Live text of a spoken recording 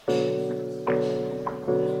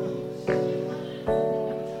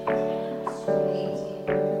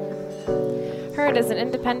Hard is an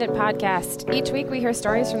independent podcast. Each week we hear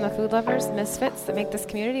stories from the food lovers and misfits that make this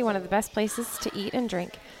community one of the best places to eat and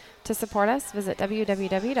drink. To support us, visit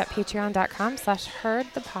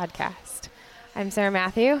www.patreon.com/herdthepodcast. I'm Sarah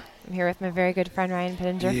Matthew. I'm here with my very good friend Ryan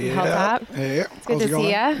Pittenger from Hilltop. Hey, it's good to see you.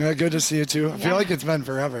 Yeah, good to see you too. I feel like it's been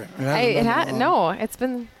forever. It has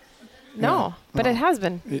been.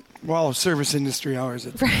 Service industry hours.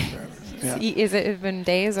 It's been forever. Yeah. Is it been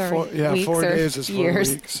days or weeks 4 or days is 4 years?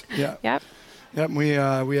 weeks. Yeah. Yep. Yep. We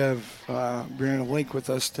have Brianna Link with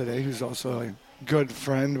us today, who's also a good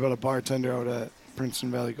friend, but a bartender out at Princeton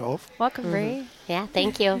Valley Golf. Welcome, Bree. Yeah,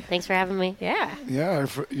 thank you. Thanks for having me. Yeah. Yeah,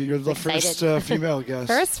 you're the first female guest.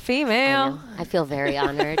 First female. I feel very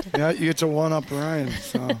honored. Yeah, you get to one-up Ryan.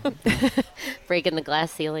 So. Breaking the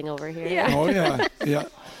glass ceiling over here. Yeah. Oh, yeah. Yeah.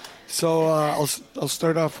 So I'll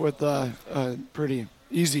start off with a pretty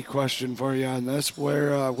easy question for you on this.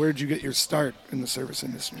 Where'd you get your start in the service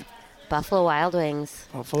industry? Buffalo Wild Wings.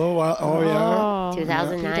 Buffalo Wild. Oh, yeah.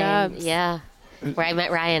 2009. Yeah. Where I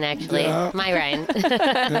met Ryan, actually. Yeah. My Ryan.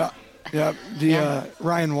 Yeah.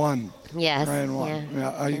 Ryan won. Yes. Ryan won.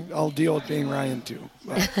 Yeah. I'll deal with being Ryan, too.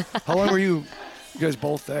 How long were you guys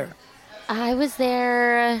both there? I was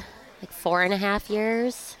there like 4.5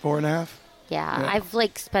 years. 4.5? Yeah. I've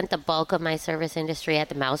spent the bulk of my service industry at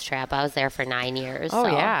the Mousetrap. I was there for 9 years. Oh,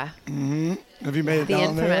 yeah. Mm-hmm. Have you made it the down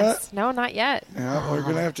infamous. there yet? No, not yet. Yeah, we're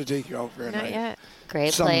going to have to take you out for a night. Not yet.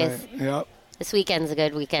 Great Someday. place. Yep. This weekend's a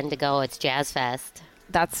good weekend to go. It's Jazz Fest.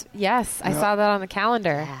 I saw that on the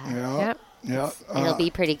calendar. Yeah. Yep. Yeah. It'll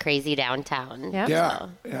be pretty crazy downtown. Yep. Yeah. So.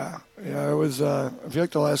 Yeah. It was, I feel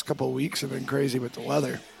like the last couple of weeks have been crazy with the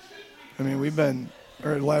weather. I mean,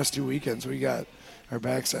 the last 2 weekends, we got our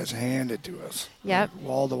backsides handed to us. Yep.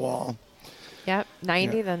 Wall to wall. Yep.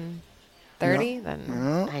 90, then 30, then.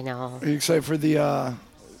 Yeah. I know. Are you excited for the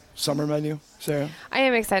summer menu, Sarah? I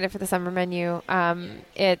am excited for the summer menu. I'm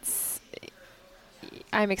excited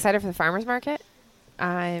for the farmer's market.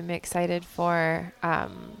 I'm excited for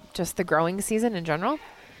just the growing season in general.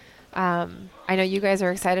 I know you guys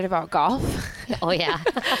are excited about golf. Oh, yeah.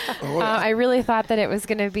 I really thought that it was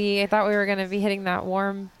going to be, I thought we were going to be hitting that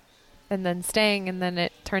warm and then staying, and then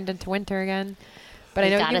it turned into winter again. But I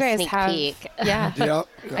know you guys have, peek. Yeah. Yep.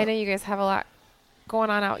 I know you guys have a lot going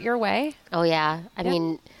on out your way. Oh, yeah. I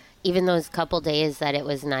mean, even those couple days that it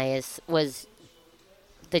was nice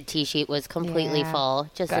the tee sheet was completely full.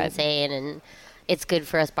 Just insane. And it's good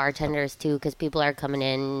for us bartenders, too, because people are coming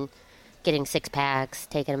in, getting 6-packs,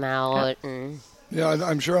 taking them out. And yeah,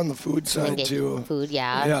 I'm sure on the food side, too. Food,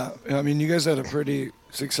 yeah. Yeah. I mean, you guys had a pretty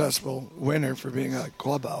successful winter for being a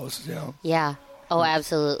clubhouse, you know? Yeah. Oh,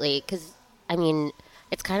 absolutely. Because, I mean,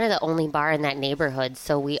 it's kind of the only bar in that neighborhood,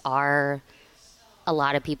 so we are a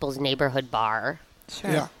lot of people's neighborhood bar.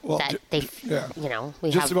 Sure. Yeah. Well, we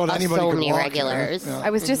just have about anybody so could many walk regulars. there. Yeah. I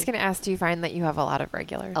was just going to ask, do you find that you have a lot of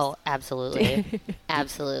regulars? Oh, absolutely.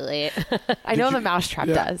 Absolutely. I know the Mousetrap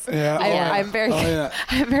does. Yeah. I'm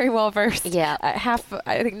very well versed. Yeah.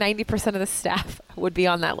 I think 90% of the staff would be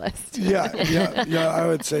on that list. Yeah, I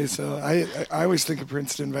would say so. I always think of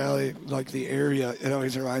Princeton Valley, like the area. It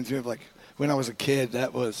always reminds me of when I was a kid.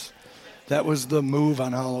 That was the move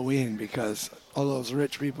on Halloween because all those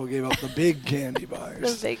rich people gave up the big candy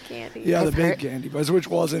bars. The big candy. Yeah, the big candy bars, which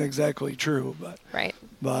wasn't exactly true, but right.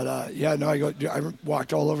 But I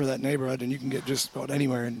walked all over that neighborhood, and you can get just about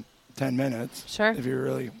anywhere in 10 minutes. Sure. If you're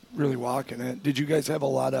really, really walking it. Did you guys have a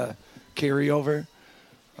lot of carryover?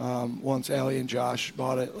 Once Allie and Josh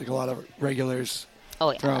bought it, like a lot of regulars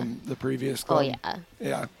from the previous club. Oh, yeah.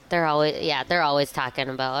 Yeah. They're always talking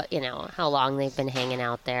about, how long they've been hanging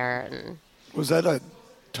out there. And was that a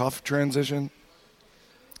tough transition?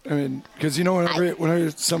 I mean, because, whenever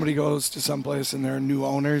somebody goes to someplace and there are new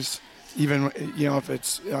owners, even, if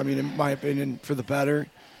it's, in my opinion, for the better,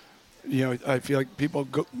 I feel like people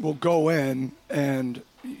will go in and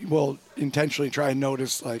will intentionally try and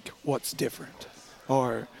notice, what's different.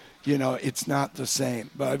 Or, it's not the same.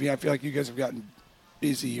 But, I feel like you guys have gotten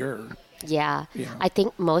busier. Yeah. I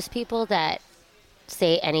think most people that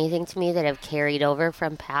say anything to me that have carried over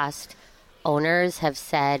from past owners have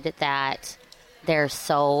said that they're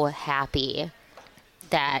so happy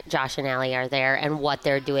that Josh and Allie are there and what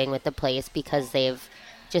they're doing with the place because they've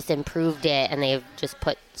just improved it and they've just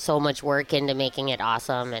put so much work into making it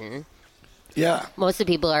awesome. And most of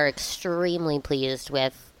the people are extremely pleased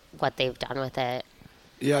with what they've done with it.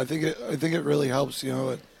 Yeah, I think it really helps,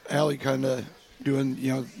 Allie kind of doing,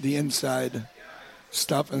 the inside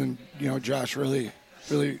stuff and, Josh really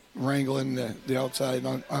wrangling the outside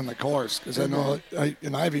on the course because I know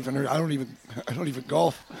I've even heard I don't even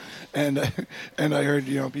golf, and I heard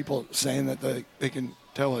people saying that they can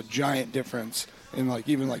tell a giant difference and like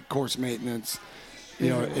even like course maintenance, you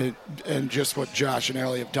know, and just what Josh and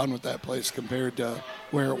Allie have done with that place compared to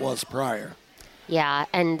where it was prior. Yeah,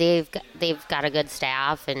 and they've got a good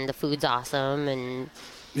staff, and the food's awesome, and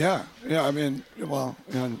Yeah. I mean, well,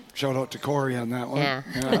 and shout out to Corey on that one. Yeah.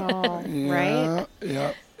 Oh, right?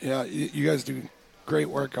 Yeah. You guys do great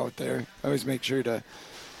work out there. I always make sure to,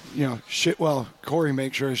 you know, Corey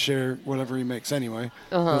makes sure to share whatever he makes anyway.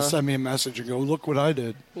 He'll send me a message and go, look what I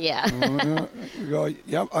did. yeah. You go,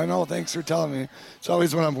 yep, I know. Thanks for telling me. It's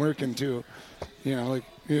always when I'm working too. You know, like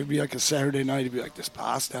it'd be like a Saturday night. It'd be like this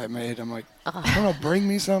pasta I made. I'm like, I don't know, bring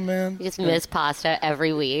me some, man. You just miss pasta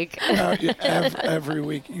every week. Every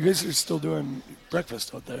week. You guys are still doing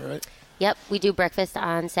breakfast out there, right? Yep, we do breakfast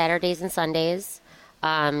on Saturdays and Sundays.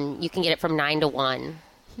 You can get it from 9 to 1.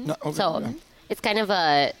 No, okay, So yeah. it's kind of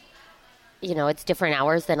it's different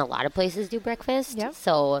hours than a lot of places do breakfast. Yep.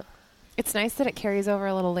 So, It's nice that it carries over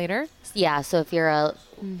a little later. yeah, so if you're a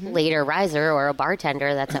later riser or a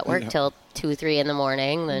bartender that's at work Yeah. till 2, 3 in the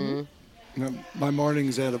morning, then You know, my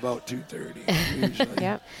morning's at about 2:30 usually.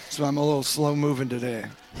 Yep. So I'm a little slow moving today.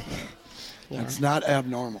 yeah. It's not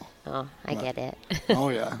abnormal. Oh, I get it. Oh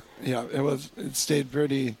yeah. It stayed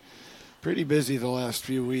pretty busy the last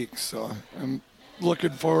few weeks. So I'm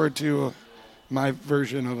looking forward to my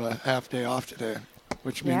version of a half day off today,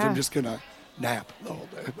 which means Yeah. I'm just gonna nap the whole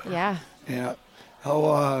day. But, Yeah. yeah.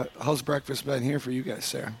 How's breakfast been here for you guys,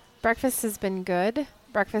 Sarah? Breakfast has been good.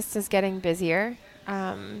 Breakfast is getting busier.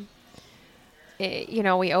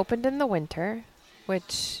 We opened in the winter,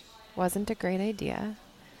 which wasn't a great idea.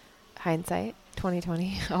 Hindsight,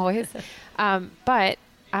 2020, always. But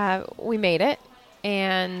we made it,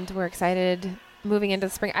 and we're excited moving into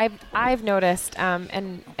the spring. I've noticed,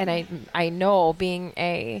 and I know being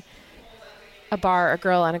a bar, a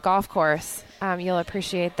girl on a golf course, you'll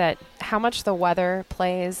appreciate that how much the weather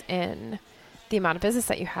plays in the amount of business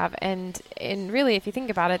that you have. And really, if you think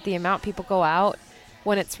about it, the amount people go out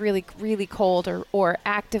when it's really, really cold or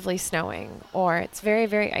actively snowing, or it's very,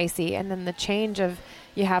 very icy. And then the change of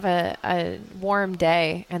you have a warm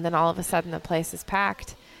day and then all of a sudden the place is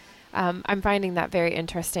packed. I'm finding that very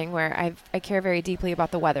interesting, where I care very deeply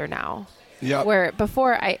about the weather now. Yeah. Where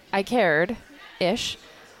before I cared-ish,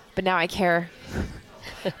 but now I care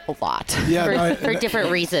a lot. Yeah. For different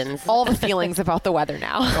reasons. All the feelings about the weather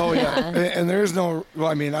now. Oh yeah, and there's no. Well,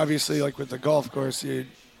 I mean, obviously, like with the golf course, you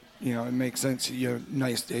know, it makes sense. You have a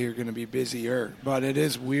nice day, you're going to be busier. But it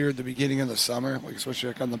is weird the beginning of the summer, like especially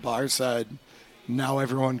like on the bar side. Now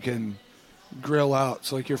everyone can grill out.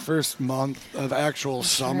 So like your first month of actual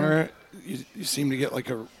summer, you seem to get like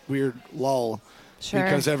a weird lull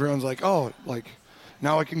because everyone's like, oh, like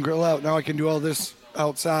now I can grill out. Now I can do all this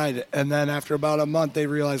outside. And then after about a month, they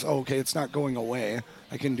realize, oh, okay, it's not going away.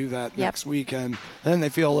 I can do that next weekend. And then they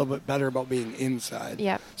feel a little bit better about being inside.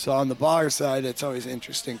 Yep. So on the bar side, it's always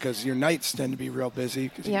interesting because your nights tend to be real busy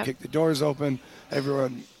because you kick the doors open.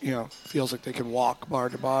 Everyone, you know, feels like they can walk bar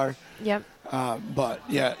to bar. Yep. But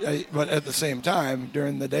at the same time,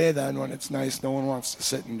 during the day then when it's nice, no one wants to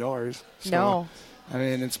sit indoors. So, No. I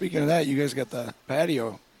mean, and speaking of that, you guys got the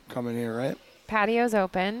patio coming here, right? Patio's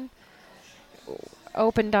opened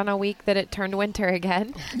on a week that it turned winter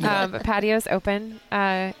again. But patio's open,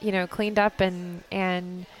 cleaned up,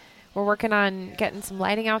 and we're working on getting some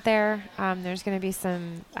lighting out there. There's going to be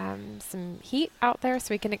some heat out there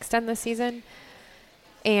so we can extend the season.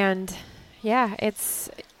 And yeah, it's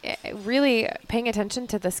really paying attention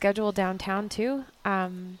to the schedule downtown too.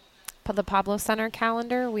 The Pablo Center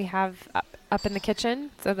calendar we have up in the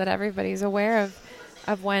kitchen so that everybody's aware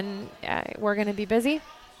of when we're going to be busy.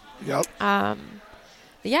 Yep.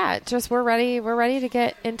 Yeah, just we're ready to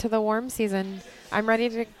get into the warm season. I'm ready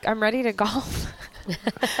to golf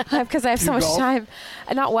because I have so much time.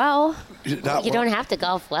 Not well. You don't have to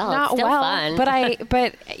golf well. Not it's still well. fun.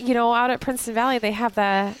 But out at Princeton Valley they have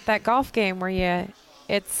that golf game where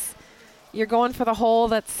you're going for the hole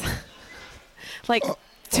that's like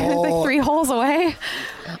 3 holes away.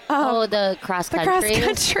 The cross country. The cross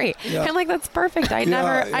country. Yeah. I'm like, that's perfect. I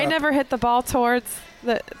never hit the ball towards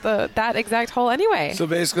that exact hole anyway. So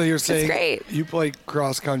basically, you're saying great. you play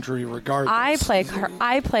cross country regardless.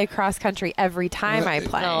 I play cross country every time I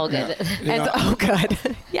play. Oh, good. And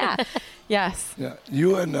good. Yeah. Yes. Yeah.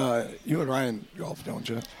 You and Ryan golf, don't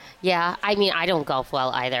you? Yeah, I mean, I don't golf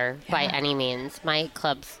well either by any means. My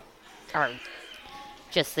clubs are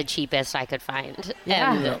just the cheapest I could find.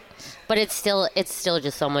 Yeah. But it's still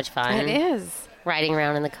just so much fun. It is. Riding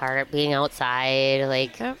around in the cart, being outside,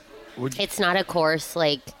 like Yep. it's not a course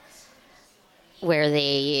like where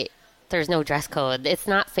they there's no dress code. It's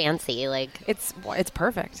not fancy. Like It's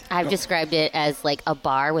perfect. I've described it as like a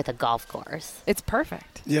bar with a golf course. It's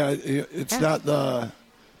perfect. Yeah, it's not the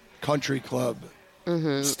country club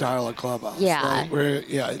style of clubhouse. Yeah. Like, where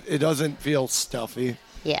it doesn't feel stuffy.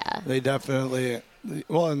 Yeah. They definitely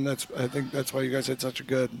and I think that's why you guys had such a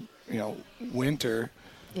good winter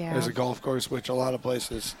as a golf course, which a lot of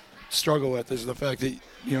places struggle with, is the fact that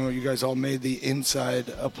you guys all made the inside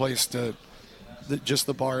a place to just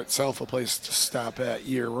the bar itself a place to stop at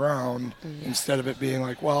year round, instead of it being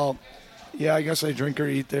like, well, yeah, I guess I drink or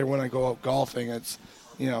eat there when I go out golfing. It's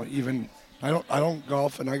even I don't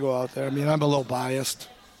golf and I go out there. I mean, I'm a little biased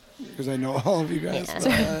because I know all of you guys.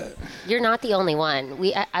 Yeah. But, You're not the only one.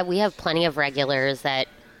 We have plenty of regulars that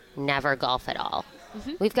never golf at all.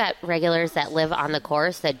 We've got regulars that live on the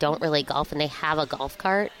course that don't really golf, and they have a golf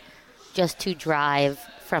cart just to drive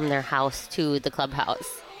from their house to the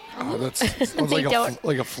clubhouse. oh, that sounds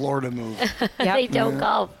like a Florida move. They don't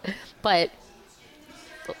golf. But,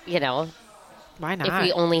 Why not? if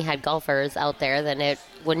we only had golfers out there, then it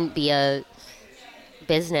wouldn't be a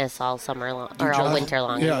business all summer long or all winter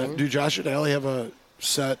long. Yeah. I mean. Do Josh and Allie have a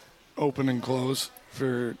set open and close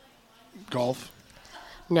for golf?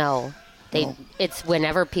 No. No. It's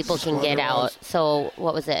whenever people Just can get whatever it out. was. So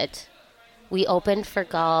what was it? We opened for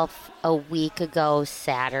golf a week ago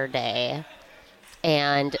Saturday,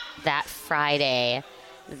 and that Friday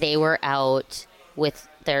they were out with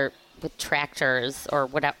tractors or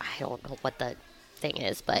whatever. I don't know what the thing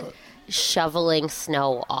is, but shoveling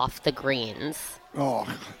snow off the greens. Oh,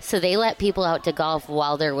 So they let people out to golf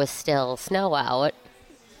while there was still snow out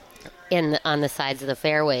on the sides of the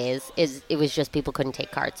fairways. It was just people couldn't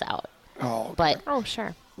take carts out. okay. But Oh,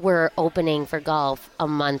 sure. we're opening for golf a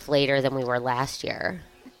month later than we were last year.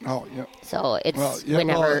 Oh, yeah. So it's Well, yeah,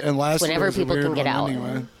 and last year whenever was a people weird can get one out.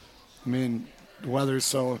 Anyway. I mean, the weather's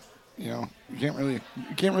so you can't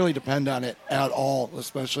really depend on it at all,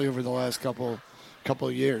 especially over the last couple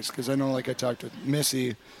of years. Because I know, like I talked with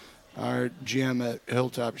Missy, our GM at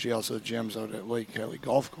Hilltop. She also GMs out at Lake Kelly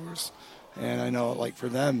Golf Course, and I know, like for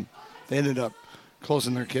them, they ended up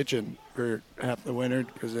closing their kitchen for half the winter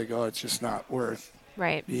because they go, it's just not worth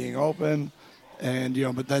Right. being open. And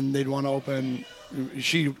but then they'd want to open.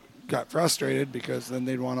 She got frustrated because then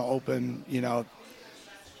they'd want to open.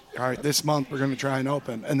 All right, this month we're going to try and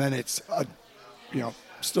open, and then it's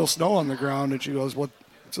still snow on the ground, and she goes, "What's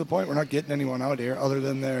the point? We're not getting anyone out here other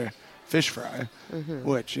than their fish fry,"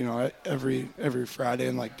 which every Friday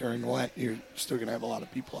and like during Lent, you're still going to have a lot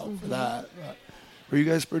of people out for that. But were you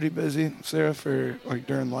guys pretty busy, Sarah, for like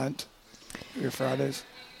during Lent, your Fridays?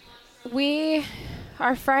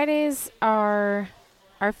 Our Fridays are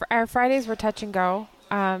our Fridays were touch and go.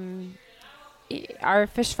 Our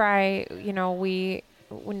fish fry, we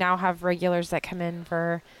now have regulars that come in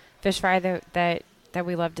for fish fry that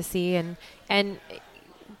we love to see, and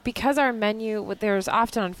because our menu, there's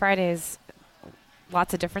often on Fridays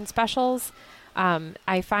lots of different specials.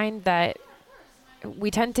 I find that we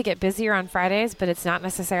tend to get busier on Fridays, but it's not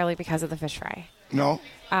necessarily because of the fish fry. No.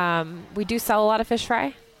 We do sell a lot of fish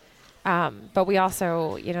fry, but we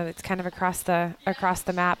also, it's kind of across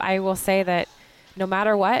the map. I will say that no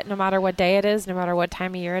matter what day it is, no matter what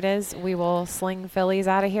time of year it is, we will sling fillies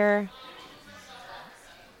out of here.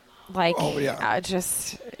 Like,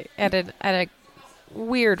 just at a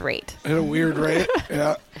weird rate. At a weird rate,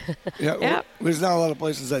 yeah. Yep. Well, there's not a lot of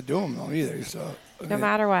places that do them though either. So No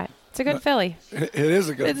matter what. It's a good filly. It is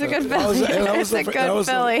a good. It's a filly. good filly. It's a good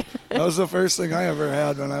filly. That was the first thing I ever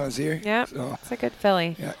had when I was here. Yeah, So, it's a good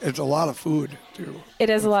filly. yeah, it's a lot of food too. It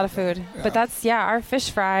is a lot of food. But that's, our fish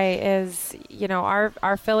fry is,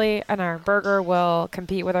 our filly and our burger will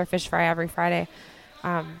compete with our fish fry every Friday.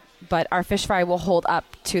 But our fish fry will hold up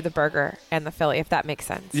to the burger and the filly, if that makes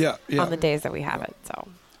sense. Yeah. On the days that we have it. So,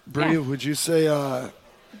 Bria, yeah. would you say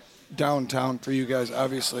downtown for you guys?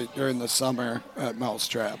 Obviously, during the summer at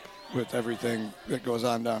Mousetrap, with everything that goes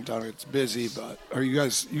on downtown, it's busy. But are you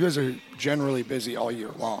guys are generally busy all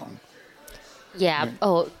year long? Yeah. Right.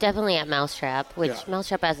 Oh, definitely at Mousetrap, which Yeah.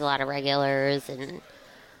 Mousetrap has a lot of regulars and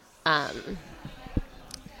a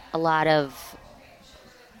lot of,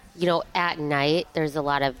 at night there's a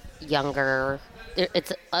lot of younger.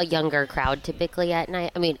 It's a younger crowd typically at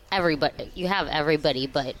night. I mean, you have everybody,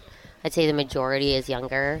 but I'd say the majority is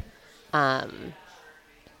younger.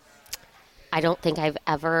 I don't think I've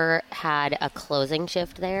ever had a closing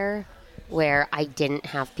shift there where I didn't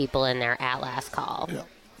have people in there at last call. Yeah.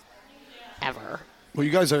 Ever. Well,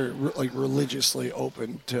 you guys are religiously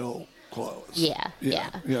open till close. Yeah.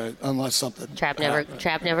 Unless something Trap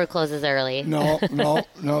happens. never closes early. No.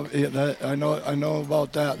 Yeah, I know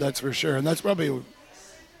about that. That's for sure, and that's probably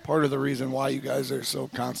part of the reason why you guys are so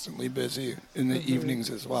constantly busy in the evenings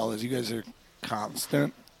as well, is you guys are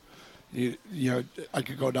constant. You know, I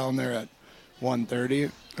could go down there at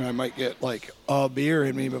 1:30 and I might get like a beer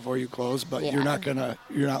in me before you close, but you're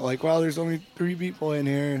not like, well, there's only 3 people in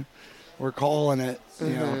here. We're calling it, you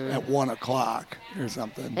know, at 1 o'clock or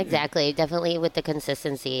something. Exactly. Definitely with the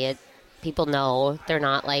consistency, people know. They're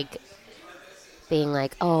not like being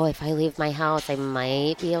like, oh, if I leave my house, I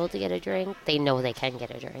might be able to get a drink. They know they can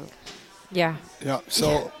get a drink. Yeah. Yeah.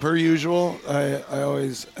 So per usual, I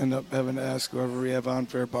always end up having to ask whoever we have on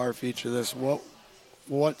for a bar feature this,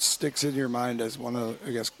 what sticks in your mind as one of,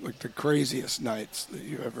 I guess, like the craziest nights that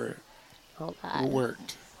you ever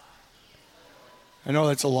worked? I know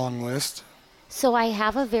that's a long list. So I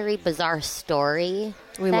have a very bizarre story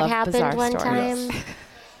We that love happened bizarre one stories. time.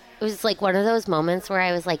 It was like one of those moments where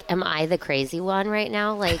I was like, am I the crazy one right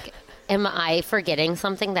now? Like, am I forgetting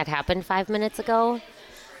something that happened 5 minutes ago?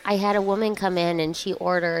 I had a woman come in and she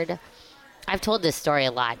ordered, I've told this story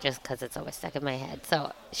a lot just because it's always stuck in my head.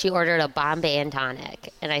 So she ordered a Bombay and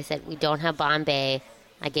tonic. And I said, we don't have Bombay.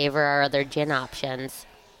 I gave her our other gin options.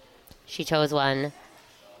 She chose one.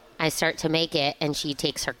 I start to make it, and she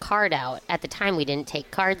takes her card out. At the time, we didn't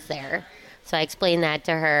take cards there. So I explained that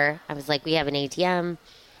to her. I was like, we have an ATM.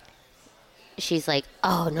 She's like,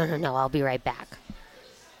 oh, no, I'll be right back.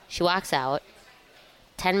 She walks out.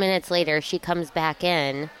 10 minutes later, she comes back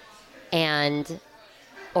in and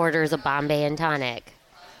orders a Bombay and tonic.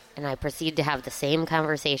 And I proceed to have the same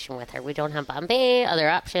conversation with her. We don't have Bombay, other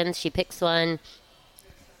options. She picks one.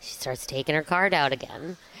 She starts taking her card out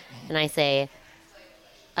again. And I say,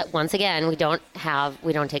 once again, we don't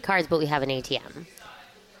take cards, but we have an ATM.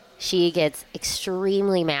 She gets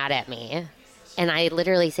extremely mad at me. And I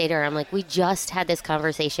literally say to her, I'm like, we just had this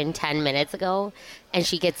conversation 10 minutes ago. And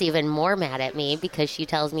she gets even more mad at me because she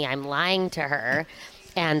tells me I'm lying to her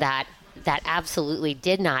and that absolutely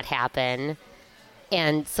did not happen.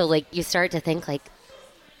 And so, like, you start to think, like,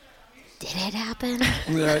 did it happen?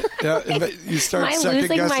 Yeah. And you start Am I second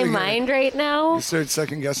losing my guessing mind right now? You start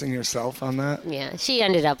second guessing yourself on that. Yeah, she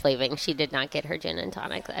ended up leaving. She did not get her gin and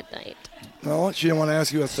tonic that night. No, she didn't want to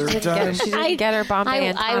ask you a third time. She didn't get her Bombay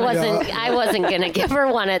and tonic. I wasn't gonna give her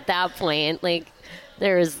one at that point. Like,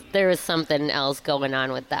 there was something else going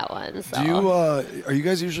on with that one. So. Do you are you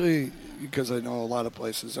guys usually, because I know a lot of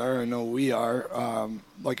places are, I know we are,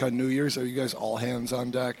 like on New Year's, are you guys all hands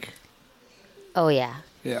on deck? Oh yeah.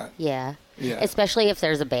 Yeah. Yeah. Yeah. Especially if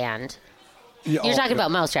there's a band. Yeah, You're talking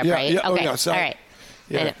about Mousetrap, yeah, right? Yeah, okay. yeah, so, all right.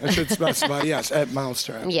 Yeah, I should specify, yes, at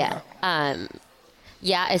Mousetrap. Yeah.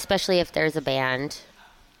 Yeah, especially if there's a band.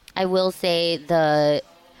 I will say the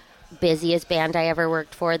busiest band I ever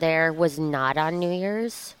worked for there was not on New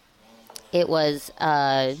Year's. It was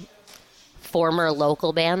a former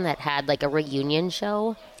local band that had like a reunion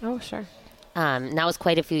show. Oh, sure. That was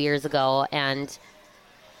quite a few years ago, and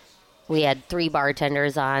we had 3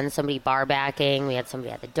 bartenders on, somebody bar backing, we had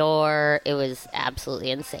somebody at the door. It was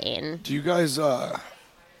absolutely insane. Do you guys,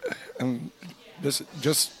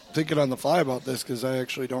 just thinking on the fly about this, because I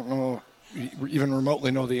actually don't know, even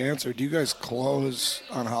remotely know the answer. Do you guys close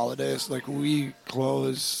on holidays? Like, we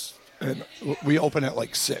close, and we open at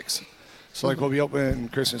like 6. So, like, we'll be open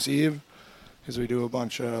Christmas Eve, because we do a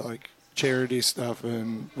bunch of, like, charity stuff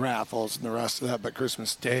and raffles and the rest of that. But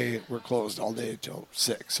Christmas Day, we're closed all day till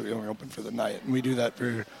 6, so we only open for the night. And we do that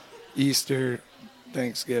for Easter,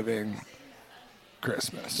 Thanksgiving,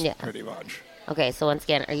 Christmas, pretty much. Okay, so once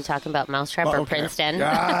again, are you talking about Mousetrap or Princeton?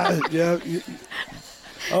 Yeah,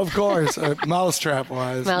 of course.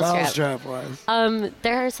 Mousetrap-wise. Mousetrap-wise.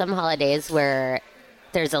 There are some holidays where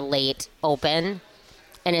there's a late open,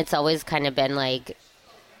 and it's always kind of been like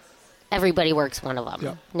everybody works one of them.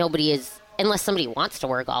 Yeah. Nobody is, unless somebody wants to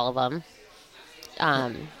work all of them.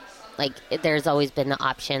 Like, there's always been the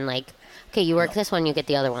option, like, okay, you work this one, you get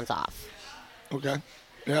the other ones off. Okay.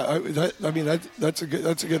 Yeah, that's a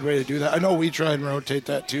good way to do that. I know we try and rotate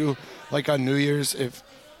that too. Like on New Year's, if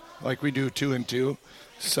like we do 2 and 2,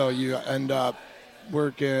 so you end up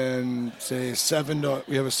working say 7 to,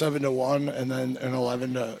 we have a 7 to 1 and then an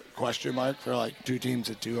 11 to question mark for like 2 teams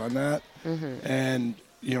of 2 on that. Mm-hmm. And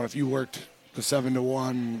you know, if you worked the 7 to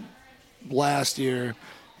 1 last year,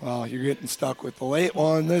 well, you're getting stuck with the late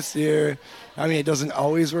one this year. I mean, it doesn't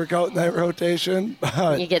always work out in that rotation.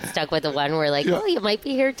 But you get stuck with the one where, like, you might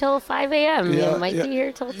be here till 5 a.m. You might be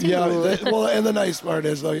here till 2. Yeah, well, and the nice part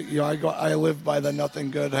is, like, you know, I live by the nothing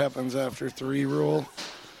good happens after 3 rule,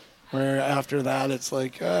 where after that it's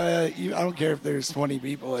like, I don't care if there's 20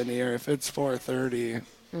 people in here. If it's 4:30,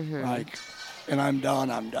 like, and I'm done,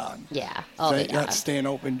 I'm done. Yeah. Oh, so not staying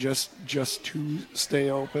open just to stay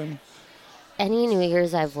open. any New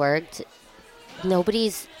Year's I've worked,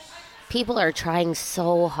 people are trying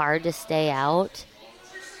so hard to stay out,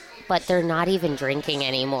 but they're not even drinking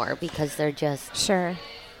anymore because they're just Sure.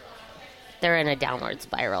 they're in a downward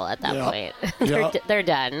spiral at that point. Yeah. They're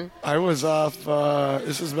done. I was off.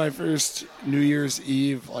 This was my first New Year's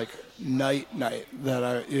Eve, like night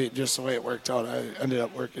that just the way it worked out. I ended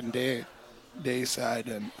up working day side,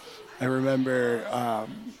 and I remember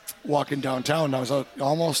walking downtown. I was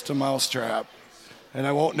almost to Mousetrap, and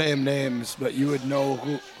I won't name names, but you would know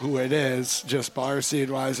who it is, just bar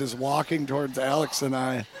scene wise, is walking towards Alex and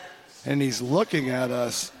I. And he's looking at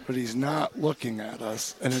us, but he's not looking at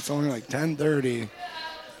us. And it's only like 10:30.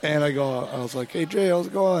 And I was like, hey, Jay, how's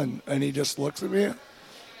it going? And he just looks at me.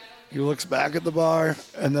 He looks back at the bar,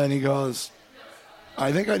 and then he goes,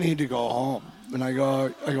 I think I need to go home. And I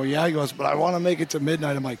go, yeah. He goes, but I want to make it to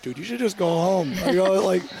midnight. I'm like, dude, you should just go home. I go,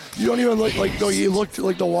 like, you don't even look like, you looked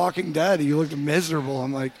like The Walking Dead. You looked miserable.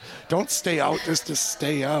 I'm like, don't stay out just to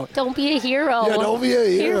stay out. Don't be a hero. Yeah, don't be a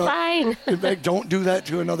hero. You're fine. In fact, don't do that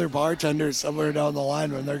to another bartender somewhere down the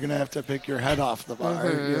line when they're going to have to pick your head off the bar,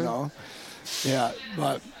 you know? Yeah,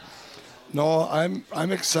 but no,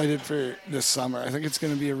 I'm excited for this summer. I think it's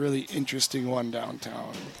going to be a really interesting one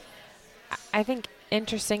downtown. I think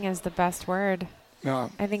interesting is the best word. Yeah.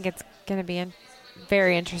 I think it's going to be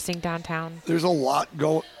very interesting downtown. There's a lot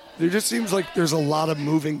there just seems like there's a lot of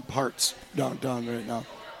moving parts downtown right now.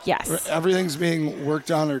 Yes. Everything's being worked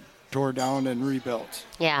on or tore down and rebuilt.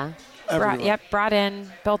 Yeah. Brought in,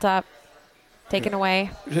 built up, taken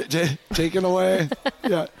away. Taken away.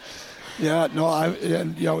 Yeah. Yeah, no,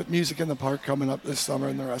 and with Music in the Park coming up this summer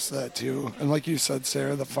and the rest of that too. And like you said,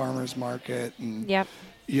 Sarah, the farmers market and Yep.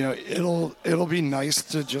 It'll be nice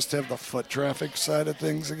to just have the foot traffic side of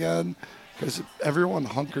things again, because everyone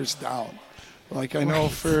hunkers down. Like I know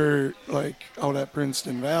for like out at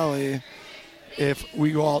Princeton Valley, if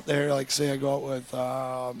we go out there, like say I go out with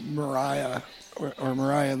Mariah or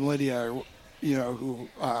Mariah and Lydia, or, who,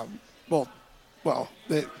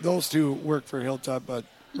 those two work for Hilltop, but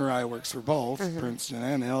Mariah works for both, Princeton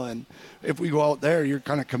and Hill. And if we go out there, you're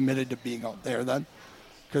kind of committed to being out there then.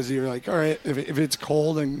 Because you're like, all right, if it's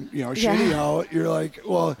cold and, shitty out, you're like,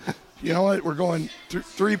 well, you know what? We're going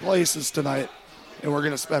three places tonight, and we're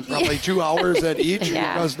going to spend probably 2 hours at each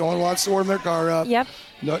because no one wants to warm their car up. Yep.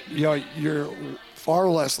 No, you're far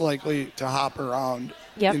less likely to hop around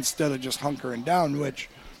instead of just hunkering down, which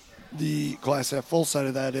the Class F full side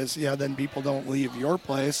of that is, then people don't leave your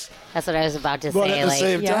place. That's what I was about to say. But at the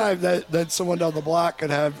same time, that someone down the block could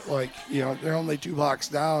have, they're only 2 blocks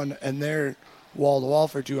down, and they're wall to wall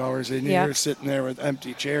for 2 hours, and you're sitting there with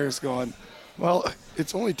empty chairs going, well,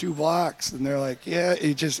 it's only 2 blocks. And they're like,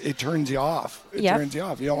 it turns you off. It turns you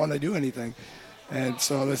off. You don't want to do anything. And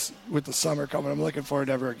so with the summer coming, I'm looking forward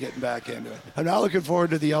to ever getting back into it. I'm not looking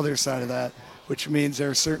forward to the other side of that, which means there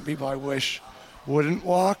are certain people I wish wouldn't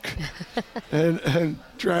walk and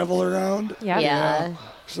travel around. Yeah.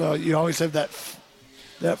 So you always have that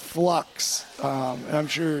flux. And I'm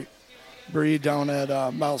sure Bree down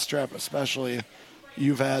at Mousetrap especially,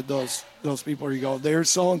 you've had those people where you go, there's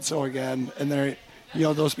so-and-so again, and they're,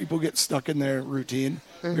 those people get stuck in their routine.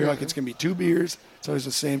 You're like, it's going to be 2 beers. It's always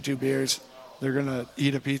the same 2 beers. They're going to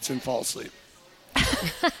eat a pizza and fall asleep.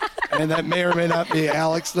 And that may or may not be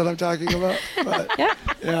Alex that I'm talking about. But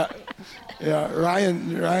yeah.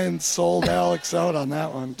 Ryan sold Alex out on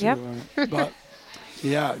that one too. Yep. But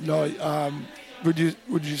would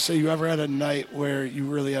you say you ever had a night where you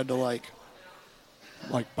really had to like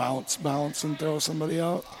bounce and throw somebody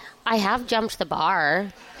out? I have jumped the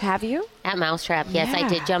bar. Have you? At Mousetrap, yes. Yeah. I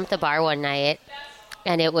did jump the bar one night,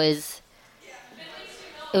 and it was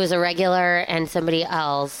a regular and somebody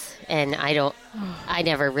else, and I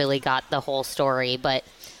never really got the whole story, but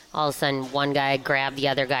all of a sudden one guy grabbed the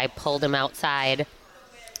other guy, pulled him outside.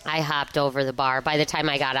 I hopped over the bar. By the time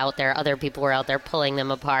I got out there, other people were out there pulling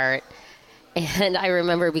them apart. And I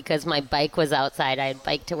remember because my bike was outside, I had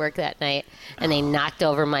biked to work that night, and they knocked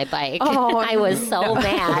over my bike. Oh, I was so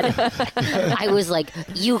mad. I was like,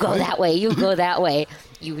 you go that way, you go that way.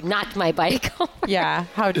 You knocked my bike over. Yeah.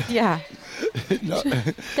 No.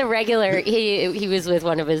 The regular, he was with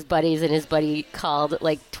one of his buddies, and his buddy called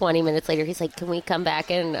like 20 minutes later. He's like, can we come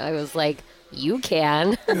back in? I was like, you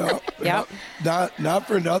can. Yep. Not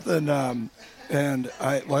for nothing. And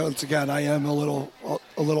once again, I am a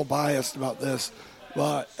little biased about this,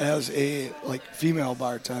 but as a female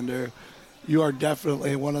bartender, you are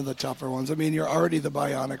definitely one of the tougher ones. I mean, you're already the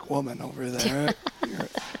bionic woman over there,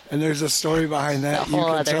 and there's a story behind that. You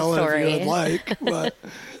can tell story. if you would like, but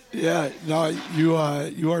you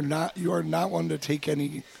are not one to take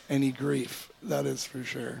any grief. That is for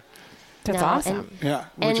sure. That's No, awesome. Yeah,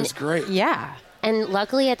 which is great. Yeah. And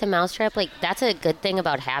luckily at the Mousetrap, like, that's a good thing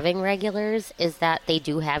about having regulars is that they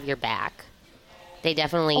do have your back. They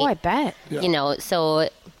definitely, Oh, I bet. Yeah. you know, so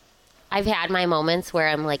I've had my moments where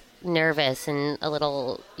I'm, like, nervous and a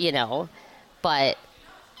little, you know, but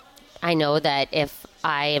I know that if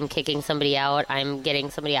I am kicking somebody out, I'm getting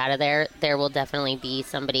somebody out of there, there will definitely be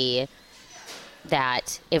somebody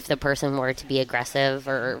that if the person were to be aggressive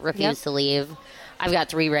or refuse to leave, I've got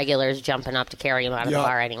 3 regulars jumping up to carry him out of the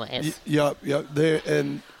bar anyways. Yep.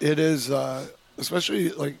 And it is,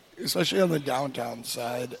 especially on the downtown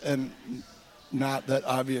side, and not that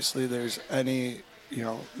obviously there's any,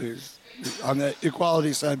 there's on the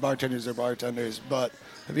equality side, bartenders are bartenders, but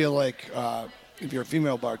I feel like if you're a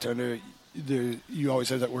female bartender, you always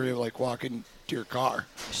have that worry of like walking to your car.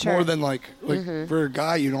 Sure. More than like for a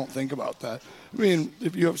guy, you don't think about that. I mean,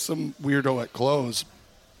 if you have some weirdo at close,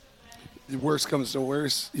 worst comes to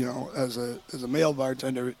worst, as a male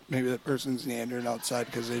bartender, maybe that person's meandering outside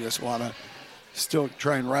because they just want to still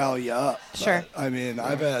try and rally you up. Sure. But, I mean,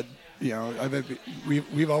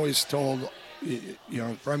 we've always told,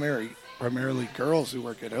 primarily girls who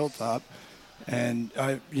work at Hilltop, and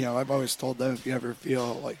I've always told them if you ever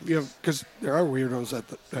feel like because there are weirdos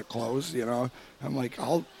at close, I'm like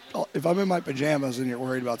if I'm in my pajamas and you're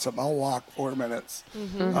worried about something, I'll walk 4 minutes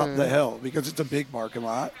up the hill because it's a big parking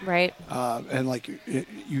lot. Right. And like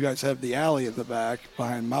you guys have the alley at the back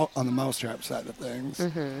behind on the Mousetrap side of things.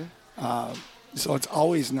 So it's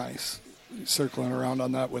always nice circling around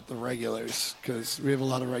on that with the regulars because we have a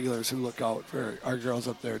lot of regulars who look out for our girls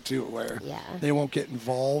up there too, where they won't get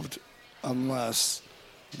involved unless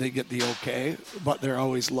they get the okay, but they're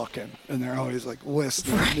always looking and they're always like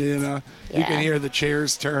listening. You can hear the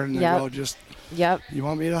chairs turn and they go, you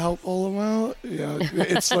want me to help pull them out?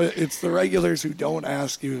 It's the regulars who don't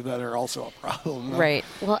ask you that are also a problem. Right.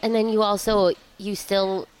 Well, and then you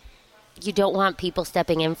don't want people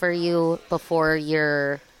stepping in for you before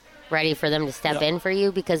you're ready for them to step in for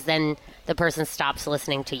you, because then the person stops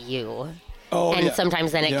listening to you. And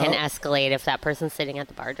sometimes then it can escalate if that person's sitting at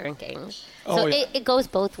the bar drinking. So it goes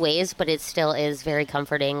both ways, but it still is very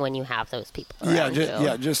comforting when you have those people around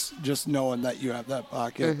you. Just knowing that you have that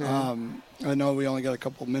pocket. I know we only got a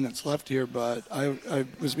couple minutes left here, but I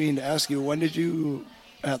was meaning to ask you, when did you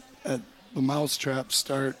at the Mousetrap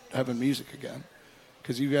start having music again?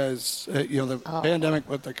 Because you guys, the pandemic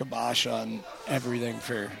put the kibosh on everything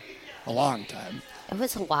for a long time. It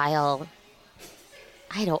was a while.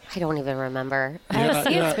 I don't even remember.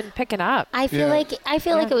 Honestly, it's been picking up. I feel like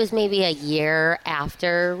it was maybe a year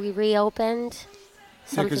after we reopened.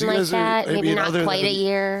 Something like that. Maybe not quite a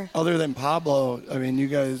year. Other than Pablo, I mean, you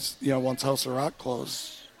guys, once House of Rock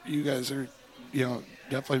closed, you guys are,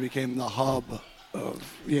 definitely became the hub of,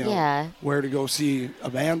 where to go see a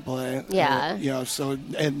band play. Yeah. So,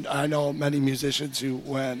 and I know many musicians who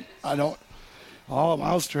went,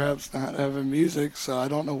 Mousetrap's not having music, so I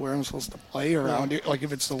don't know where I'm supposed to play around it. Like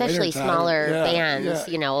if it's the especially winter time. Smaller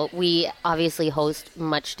bands, we obviously host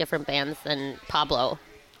much different bands than Pablo.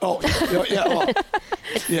 Oh,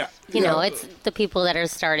 It's the people that are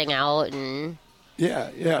starting out and need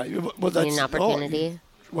an opportunity.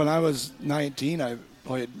 When I was 19, I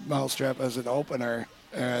played Mousetrap as an opener,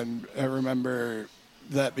 and I remember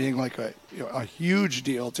that being like a huge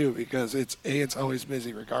deal too, because it's always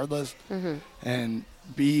busy regardless, and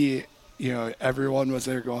B, everyone was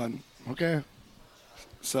there going, okay,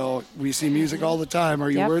 so we see music all the time. Are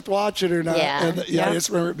you worth watching or not? I just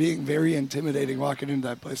remember it being very intimidating walking into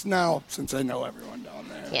that place. Now, since I know everyone down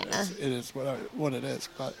there, it is what it is.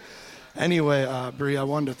 But anyway, Bree, I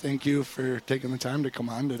wanted to thank you for taking the time to come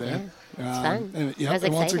on today. It's fun.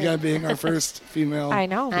 And once again, being our first female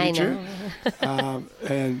feature.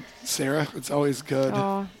 And Sarah, it's always good.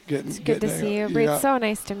 It's good to see you. Bree, it's so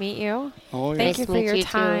nice to meet you. Oh, Thank you for your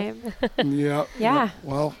time.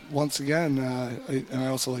 Well, once again, I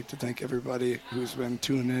also like to thank everybody who's been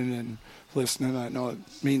tuning in and listening. I know it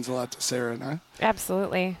means a lot to Sarah and I.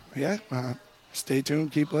 Absolutely. Stay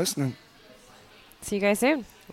tuned. Keep listening. See you guys soon.